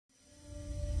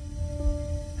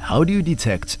How do you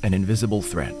detect an invisible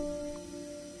threat?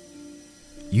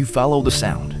 You follow the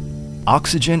sound.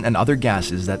 Oxygen and other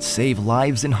gases that save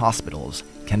lives in hospitals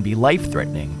can be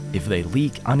life-threatening if they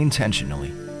leak unintentionally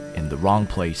in the wrong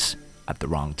place at the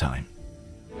wrong time.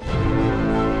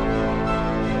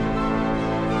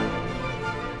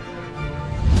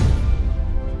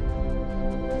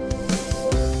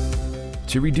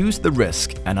 To reduce the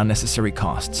risk and unnecessary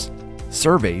costs,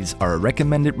 surveys are a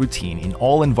recommended routine in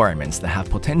all environments that have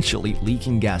potentially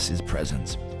leaking gases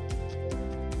present.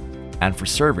 And for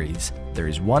surveys, there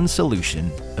is one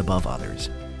solution above others.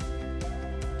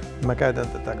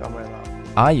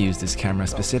 I use this camera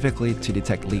specifically to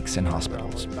detect leaks in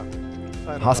hospitals.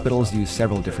 Hospitals use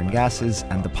several different gases,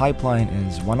 and the pipeline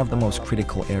is one of the most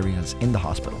critical areas in the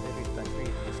hospital.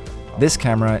 This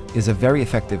camera is a very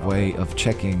effective way of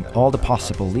checking all the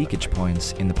possible leakage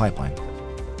points in the pipeline.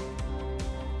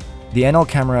 The NL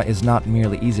camera is not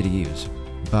merely easy to use,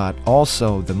 but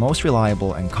also the most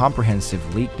reliable and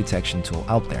comprehensive leak detection tool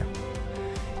out there.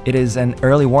 It is an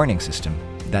early warning system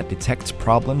that detects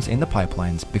problems in the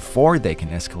pipelines before they can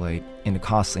escalate into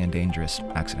costly and dangerous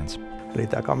accidents.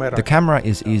 The camera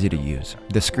is easy to use.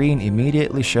 The screen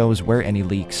immediately shows where any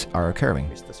leaks are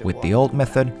occurring. With the old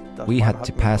method, we had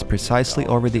to pass precisely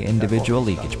over the individual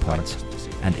leakage points,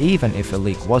 and even if a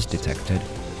leak was detected,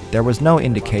 there was no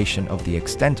indication of the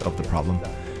extent of the problem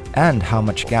and how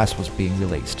much gas was being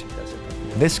released.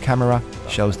 This camera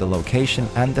shows the location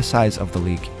and the size of the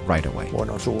leak right away.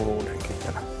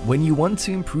 When you want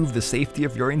to improve the safety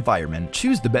of your environment,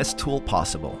 choose the best tool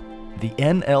possible. The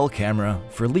NL camera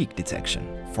for leak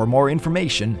detection. For more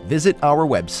information, visit our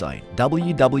website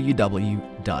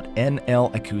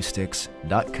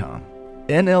www.nlacoustics.com.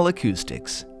 NL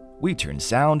Acoustics. We turn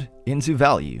sound into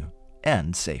value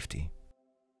and safety.